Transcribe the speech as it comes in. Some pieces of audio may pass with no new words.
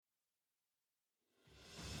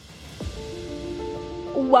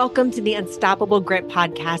Welcome to the Unstoppable Grit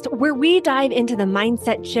podcast, where we dive into the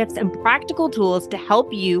mindset shifts and practical tools to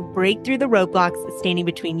help you break through the roadblocks standing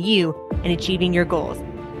between you and achieving your goals.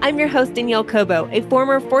 I'm your host, Danielle Cobo, a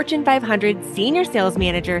former Fortune 500 senior sales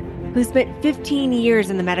manager who spent 15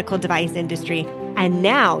 years in the medical device industry and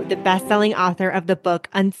now the best-selling author of the book,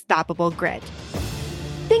 Unstoppable Grit.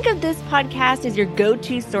 Think of this podcast as your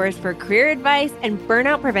go-to source for career advice and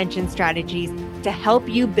burnout prevention strategies to help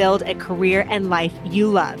you build a career and life you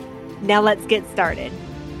love. Now let's get started.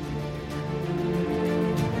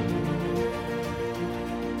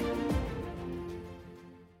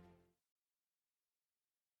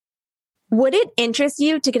 Would it interest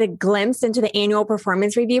you to get a glimpse into the annual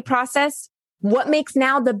performance review process? What makes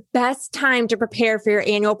now the best time to prepare for your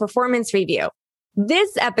annual performance review?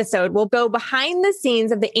 This episode will go behind the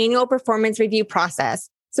scenes of the annual performance review process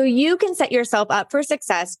so you can set yourself up for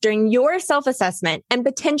success during your self-assessment and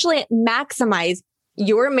potentially maximize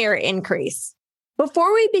your merit increase.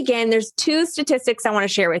 Before we begin, there's two statistics I want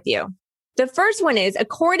to share with you. The first one is,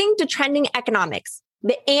 according to Trending Economics,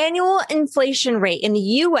 the annual inflation rate in the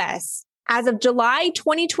US as of July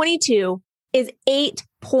 2022 is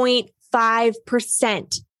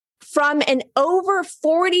 8.5%. from an over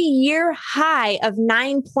 40-year high of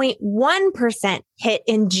 9.1% hit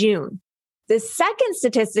in June. The second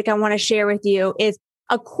statistic I want to share with you is,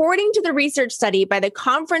 according to the research study by the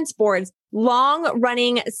Conference Board's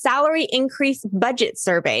long-running salary increase budget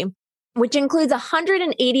survey, which includes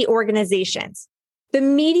 180 organizations, the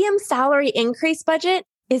median salary increase budget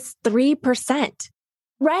is 3%.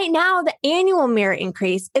 Right now, the annual merit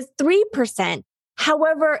increase is 3%.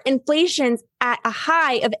 However, inflation's at a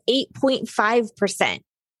high of 8.5%.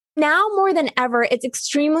 Now more than ever, it's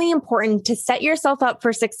extremely important to set yourself up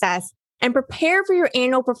for success and prepare for your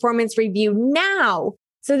annual performance review now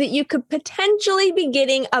so that you could potentially be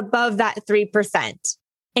getting above that 3%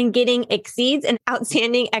 and getting exceeds and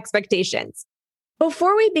outstanding expectations.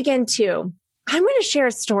 Before we begin too, I'm going to share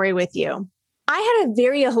a story with you. I had a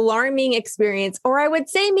very alarming experience, or I would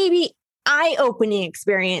say maybe eye-opening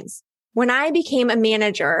experience, when I became a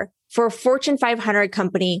manager for a Fortune 500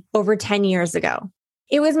 company over 10 years ago.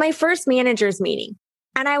 It was my first manager's meeting,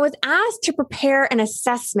 and I was asked to prepare an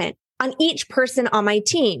assessment on each person on my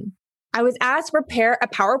team. I was asked to prepare a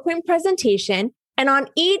PowerPoint presentation, and on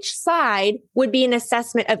each slide would be an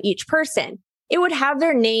assessment of each person. It would have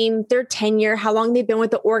their name, their tenure, how long they've been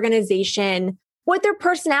with the organization, what their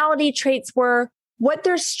personality traits were, what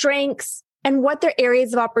their strengths, and what their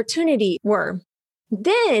areas of opportunity were.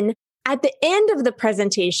 Then, at the end of the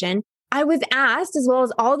presentation, I was asked, as well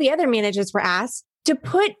as all the other managers were asked, to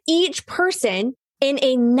put each person in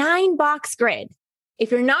a 9-box grid. If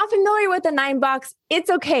you're not familiar with the 9-box, it's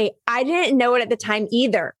okay. I didn't know it at the time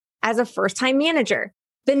either as a first-time manager.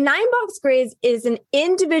 The 9-box grid is an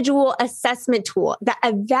individual assessment tool that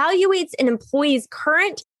evaluates an employee's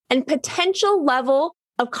current and potential level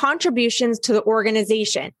of contributions to the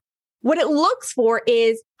organization. What it looks for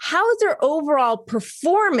is, how is their overall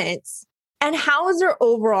performance and how is their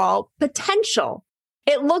overall potential?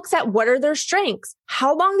 It looks at what are their strengths,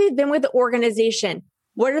 how long they've been with the organization,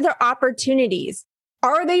 what are their opportunities,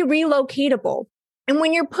 are they relocatable? And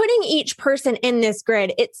when you're putting each person in this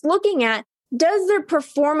grid, it's looking at, does their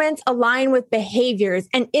performance align with behaviors,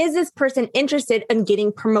 and is this person interested in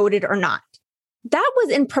getting promoted or not? That was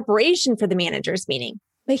in preparation for the manager's meeting.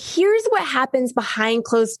 But here's what happens behind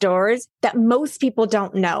closed doors that most people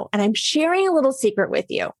don't know. And I'm sharing a little secret with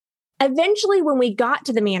you. Eventually, when we got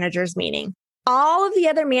to the manager's meeting, all of the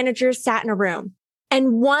other managers sat in a room,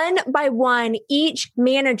 and one by one, each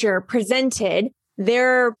manager presented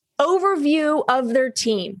their overview of their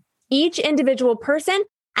team, each individual person,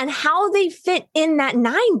 and how they fit in that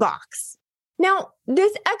 9-box. Now,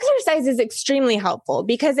 this exercise is extremely helpful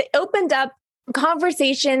because it opened up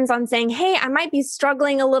conversations on saying, hey, I might be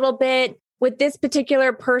struggling a little bit with this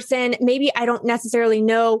particular person. Maybe I don't necessarily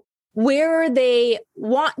know where they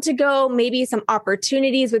want to go. Maybe some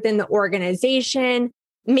opportunities within the organization.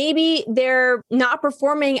 Maybe they're not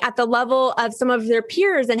performing at the level of some of their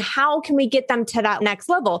peers. And how can we get them to that next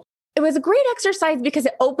level? It was a great exercise because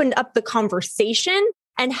it opened up the conversation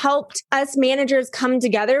and helped us managers come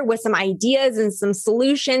together with some ideas and some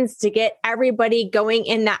solutions to get everybody going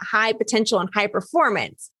in that high potential and high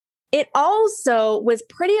performance. It also was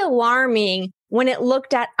pretty alarming when it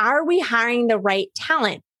looked at, are we hiring the right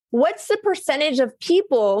talent? What's the percentage of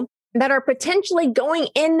people that are potentially going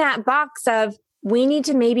in that box of, we need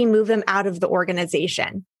to maybe move them out of the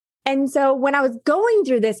organization? And so when I was going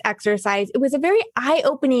through this exercise, it was a very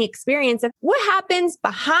eye-opening experience of what happens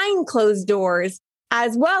behind closed doors,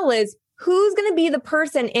 as well as who's going to be the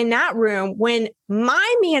person in that room when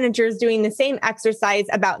my manager is doing the same exercise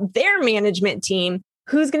about their management team?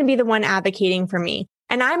 Who's going to be the one advocating for me?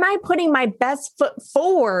 And am I putting my best foot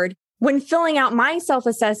forward when filling out my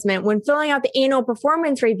self-assessment, when filling out the annual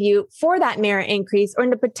performance review for that merit increase, or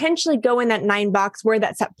to potentially go in that 9 box where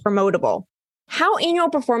that's promotable? How annual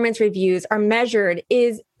performance reviews are measured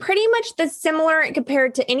is pretty much the similar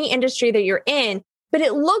compared to any industry that you're in, but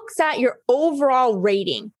it looks at your overall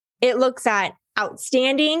rating. It looks at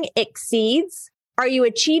outstanding, exceeds. Are you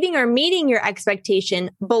achieving or meeting your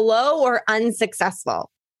expectation, below or unsuccessful?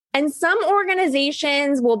 And some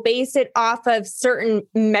organizations will base it off of certain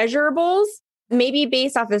measurables, maybe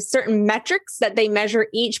based off of certain metrics that they measure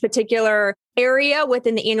each particular area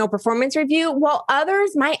within the annual performance review, while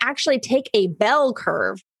others might actually take a bell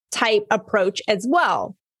curve type approach as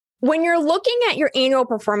well. When you're looking at your annual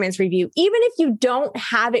performance review, even if you don't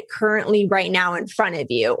have it currently right now in front of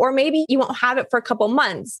you, or maybe you won't have it for a couple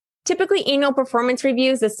months, typically annual performance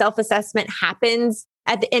reviews, the self-assessment happens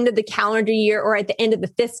at the end of the calendar year or at the end of the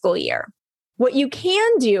fiscal year. What you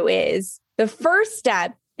can do is the first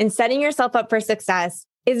step in setting yourself up for success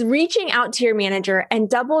is reaching out to your manager and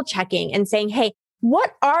double checking and saying, hey,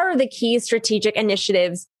 what are the key strategic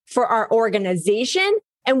initiatives for our organization?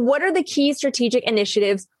 And what are the key strategic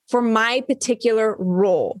initiatives for my particular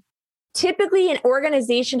role? Typically, an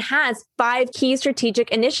organization has 5 key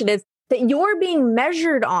strategic initiatives that you're being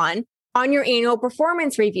measured on your annual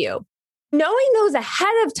performance review. Knowing those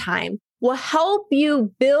ahead of time will help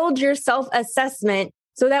you build your self-assessment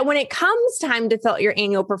so that when it comes time to fill out your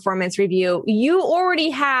annual performance review, you already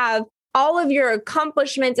have all of your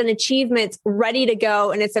accomplishments and achievements ready to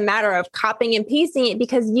go. And it's a matter of copying and pasting it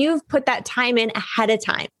because you've put that time in ahead of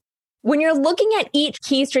time. When you're looking at each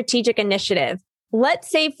key strategic initiative, let's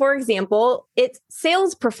say, for example, it's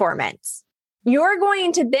sales performance. You're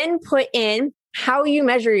going to then put in how you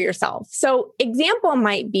measure yourself. So example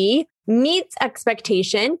might be meets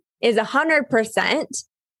expectation is 100%.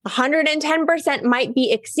 110% might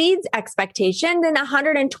be exceeds expectation. Then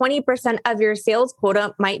 120% of your sales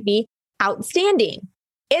quota might be outstanding.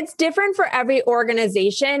 It's different for every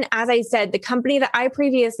organization. As I said, the company that I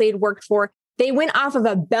previously had worked for, they went off of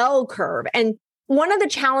a bell curve. And one of the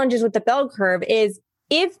challenges with the bell curve is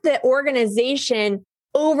if the organization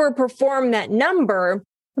overperformed that number,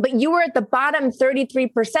 but you were at the bottom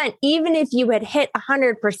 33%, even if you had hit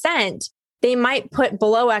 100%, they might put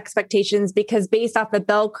below expectations because based off the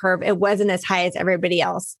bell curve, it wasn't as high as everybody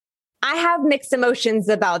else. I have mixed emotions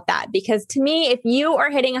about that because to me, if you are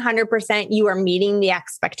hitting 100%, you are meeting the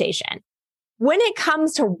expectation. When it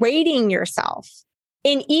comes to rating yourself,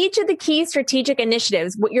 in each of the key strategic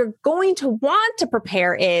initiatives, what you're going to want to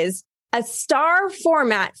prepare is a star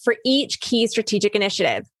format for each key strategic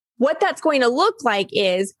initiative. What that's going to look like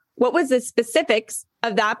is what was the specifics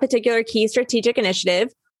of that particular key strategic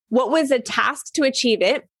initiative? What was the task to achieve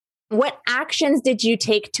it? What actions did you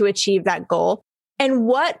take to achieve that goal? And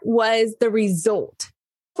what was the result?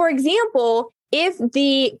 For example, if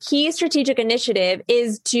the key strategic initiative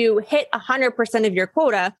is to hit 100% of your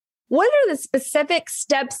quota, what are the specific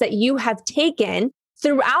steps that you have taken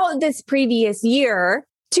throughout this previous year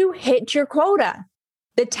to hit your quota?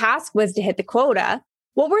 The task was to hit the quota.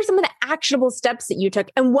 What were some of the actionable steps that you took?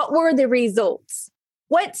 And what were the results?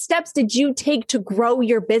 What steps did you take to grow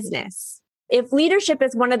your business? If leadership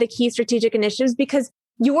is one of the key strategic initiatives, because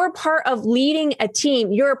you're part of leading a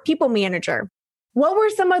team, you're a people manager. What were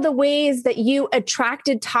some of the ways that you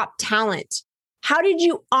attracted top talent? How did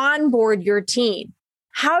you onboard your team?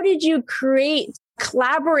 How did you create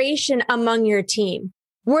collaboration among your team?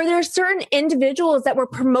 Were there certain individuals that were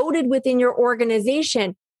promoted within your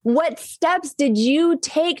organization? What steps did you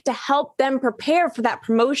take to help them prepare for that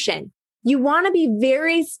promotion? You want to be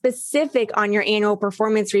very specific on your annual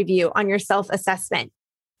performance review, on your self-assessment.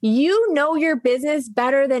 You know your business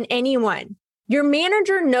better than anyone. Your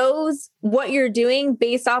manager knows what you're doing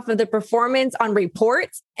based off of the performance on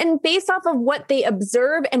reports and based off of what they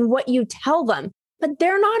observe and what you tell them. But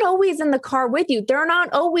they're not always in the car with you. They're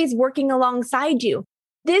not always working alongside you.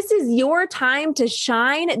 This is your time to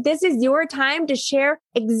shine. This is your time to share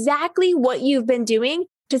exactly what you've been doing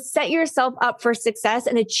to set yourself up for success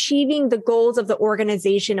and achieving the goals of the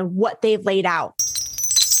organization and what they've laid out.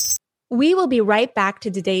 We will be right back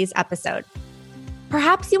to today's episode.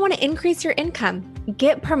 Perhaps you want to increase your income,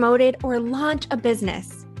 get promoted, or launch a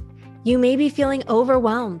business. You may be feeling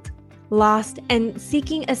overwhelmed, lost, and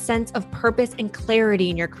seeking a sense of purpose and clarity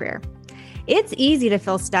in your career. It's easy to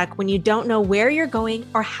feel stuck when you don't know where you're going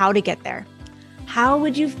or how to get there. How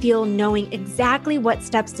would you feel knowing exactly what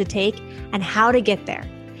steps to take and how to get there?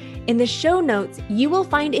 In the show notes, you will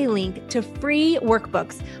find a link to free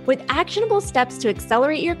workbooks with actionable steps to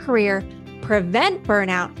accelerate your career, prevent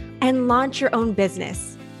burnout, and launch your own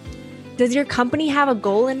business. Does your company have a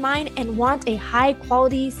goal in mind and want a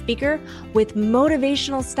high-quality speaker with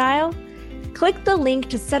motivational style? Click the link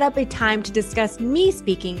to set up a time to discuss me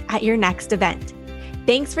speaking at your next event.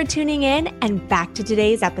 Thanks for tuning in, and back to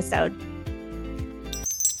today's episode.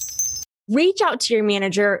 Reach out to your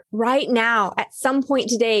manager right now at some point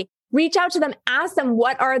today. Reach out to them, ask them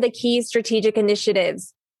what are the key strategic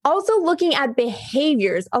initiatives. Also looking at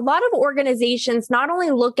behaviors. A lot of organizations not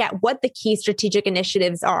only look at what the key strategic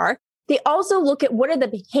initiatives are, they also look at what are the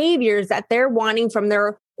behaviors that they're wanting from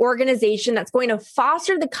their organization that's going to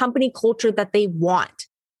foster the company culture that they want.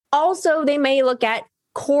 Also, they may look at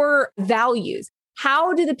core values.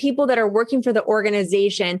 How do the people that are working for the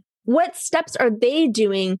organization, what steps are they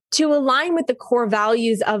doing to align with the core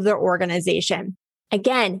values of their organization?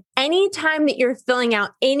 Again, anytime that you're filling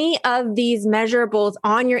out any of these measurables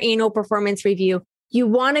on your annual performance review, you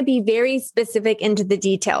want to be very specific into the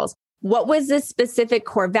details. What was the specific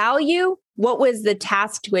core value? What was the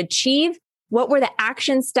task to achieve? What were the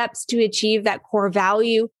action steps to achieve that core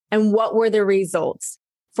value? And what were the results?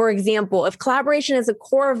 For example, if collaboration is a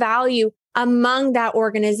core value among that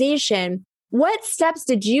organization, what steps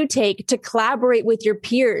did you take to collaborate with your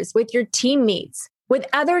peers, with your teammates, with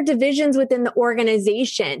other divisions within the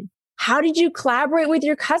organization? How did you collaborate with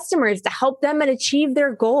your customers to help them achieve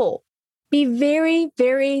their goal? Be very,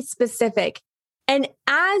 very specific. And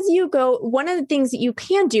as you go, one of the things that you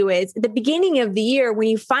can do is at the beginning of the year, when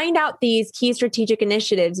you find out these key strategic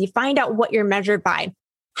initiatives, you find out what you're measured by,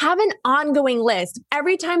 have an ongoing list.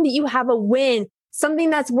 Every time that you have a win, something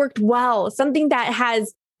that's worked well, something that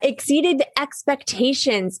has exceeded the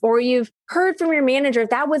expectations, or you've heard from your manager,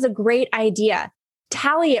 that was a great idea.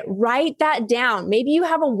 Tally it, write that down. Maybe you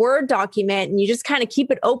have a Word document and you just kind of keep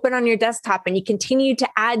it open on your desktop and you continue to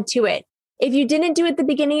add to it. If you didn't do it at the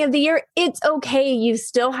beginning of the year, it's okay. You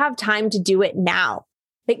still have time to do it now,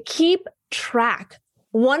 but keep track.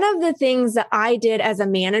 One of the things that I did as a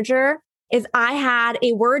manager is I had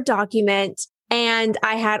a Word document and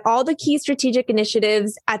I had all the key strategic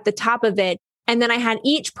initiatives at the top of it. And then I had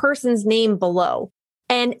each person's name below.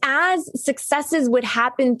 And as successes would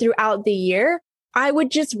happen throughout the year, I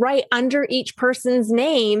would just write under each person's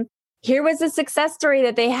name, here was a success story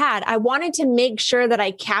that they had. I wanted to make sure that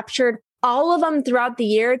I captured all of them throughout the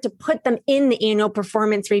year to put them in the annual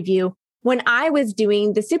performance review when I was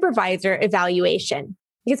doing the supervisor evaluation.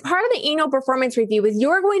 Because part of the annual performance review is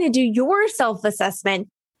you're going to do your self-assessment,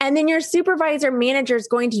 and then your supervisor manager is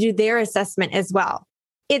going to do their assessment as well.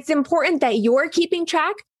 It's important that you're keeping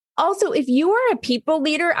track. Also, if you are a people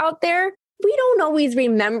leader out there, we don't always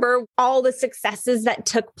remember all the successes that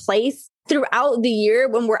took place throughout the year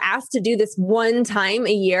when we're asked to do this one time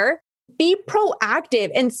a year. Be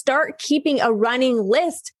proactive and start keeping a running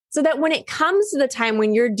list so that when it comes to the time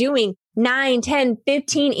when you're doing 9, 10,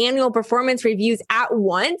 15 annual performance reviews at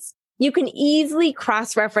once, you can easily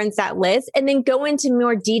cross-reference that list and then go into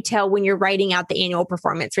more detail when you're writing out the annual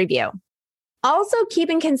performance review. Also, keep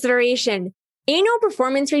in consideration, annual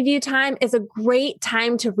performance review time is a great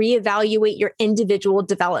time to reevaluate your individual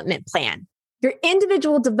development plan. Your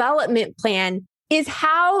individual development plan is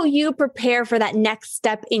how you prepare for that next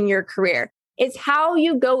step in your career. It's how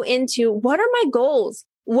you go into what are my goals?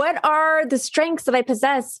 What are the strengths that I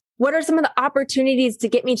possess? What are some of the opportunities to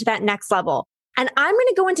get me to that next level? And I'm going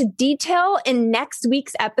to go into detail in next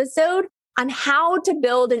week's episode on how to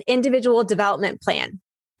build an individual development plan.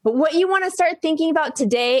 But what you want to start thinking about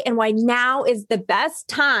today and why now is the best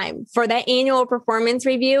time for that annual performance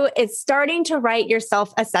review is starting to write your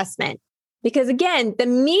self-assessment. Because again, the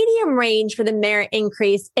medium range for the merit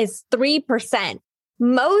increase is 3%.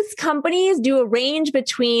 Most companies do a range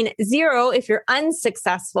between 0 if you're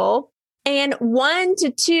unsuccessful and 1 to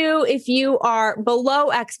 2 if you are below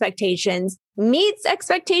expectations. Meets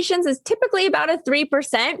expectations is typically about a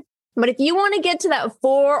 3%. But if you want to get to that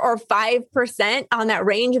 4 or 5% on that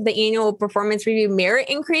range of the annual performance review merit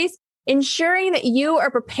increase, ensuring that you are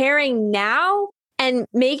preparing now and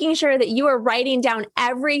making sure that you are writing down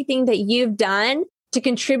everything that you've done to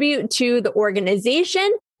contribute to the organization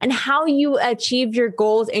and how you achieved your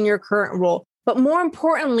goals in your current role. But more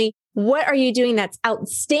importantly, what are you doing that's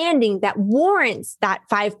outstanding that warrants that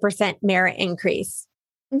 5% merit increase?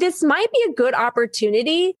 This might be a good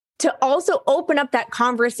opportunity to also open up that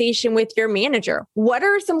conversation with your manager. What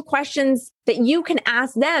are some questions that you can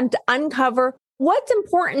ask them to uncover what's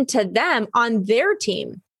important to them on their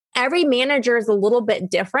team? Every manager is a little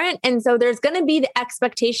bit different. And so there's going to be the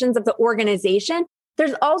expectations of the organization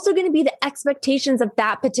There's also going to be the expectations of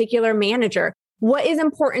that particular manager. What is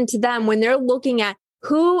important to them when they're looking at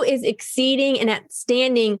who is exceeding and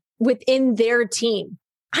outstanding within their team?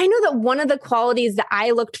 I know that one of the qualities that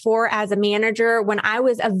I looked for as a manager when I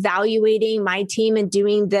was evaluating my team and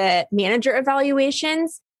doing the manager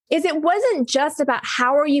evaluations is it wasn't just about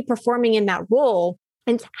how are you performing in that role,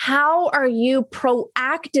 and how are you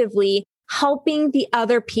proactively helping the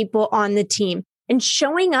other people on the team and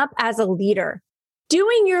showing up as a leader.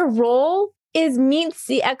 Doing your role meets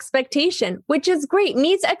the expectation, which is great.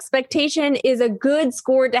 Meets expectation is a good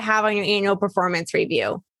score to have on your annual performance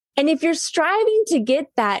review. And if you're striving to get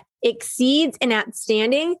that exceeds and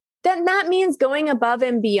outstanding, then that means going above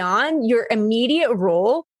and beyond your immediate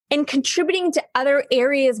role and contributing to other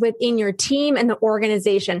areas within your team and the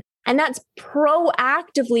organization. And that's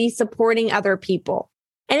proactively supporting other people.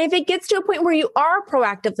 And if it gets to a point where you are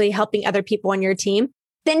proactively helping other people on your team,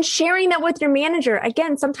 then sharing that with your manager.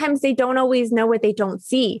 Again, sometimes they don't always know what they don't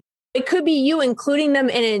see. It could be you including them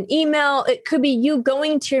in an email. It could be you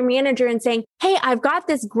going to your manager and saying, hey, I've got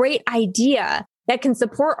this great idea that can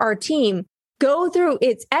support our team. Go through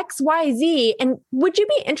its XYZ. And would you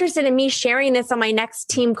be interested in me sharing this on my next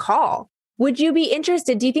team call? Would you be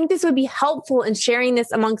interested? Do you think this would be helpful in sharing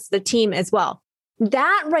this amongst the team as well?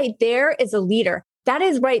 That right there is a leader. That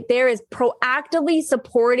is right there is proactively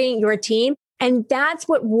supporting your team. And that's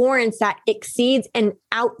what warrants that exceeds and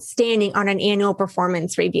outstanding on an annual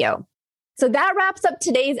performance review. So that wraps up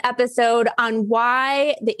today's episode on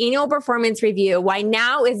why the annual performance review, why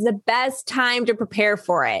now is the best time to prepare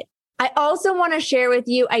for it. I also want to share with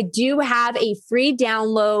you, I do have a free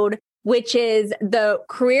download, which is the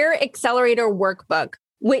Career Accelerator Workbook,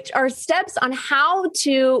 which are steps on how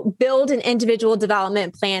to build an individual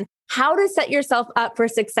development plan, how to set yourself up for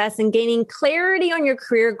success and gaining clarity on your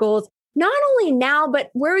career goals, not only now, but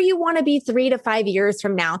where you want to be 3 to 5 years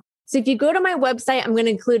from now. So if you go to my website, I'm going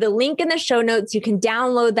to include a link in the show notes. You can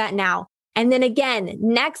download that now. And then again,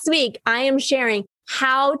 next week, I am sharing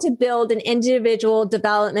how to build an individual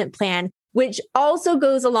development plan, which also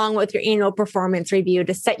goes along with your annual performance review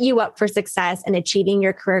to set you up for success and achieving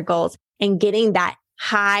your career goals and getting that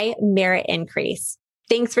high merit increase.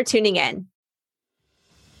 Thanks for tuning in.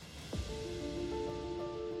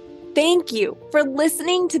 Thank you for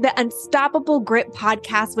listening to the Unstoppable Grit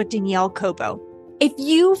podcast with Danielle Cobo. If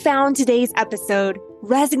you found today's episode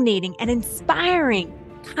resonating and inspiring,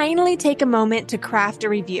 kindly take a moment to craft a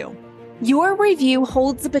review. Your review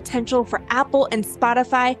holds the potential for Apple and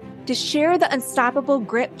Spotify to share the Unstoppable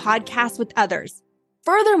Grit podcast with others.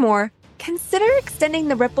 Furthermore, consider extending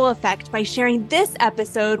the ripple effect by sharing this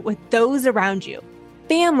episode with those around you,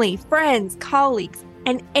 family, friends, colleagues,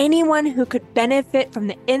 and anyone who could benefit from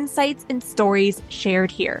the insights and stories shared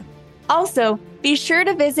here. Also, be sure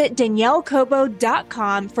to visit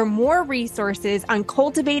daniellecobo.com for more resources on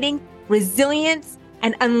cultivating resilience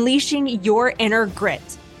and unleashing your inner grit.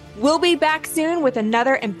 We'll be back soon with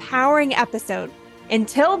another empowering episode.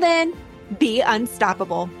 Until then, be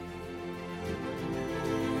unstoppable.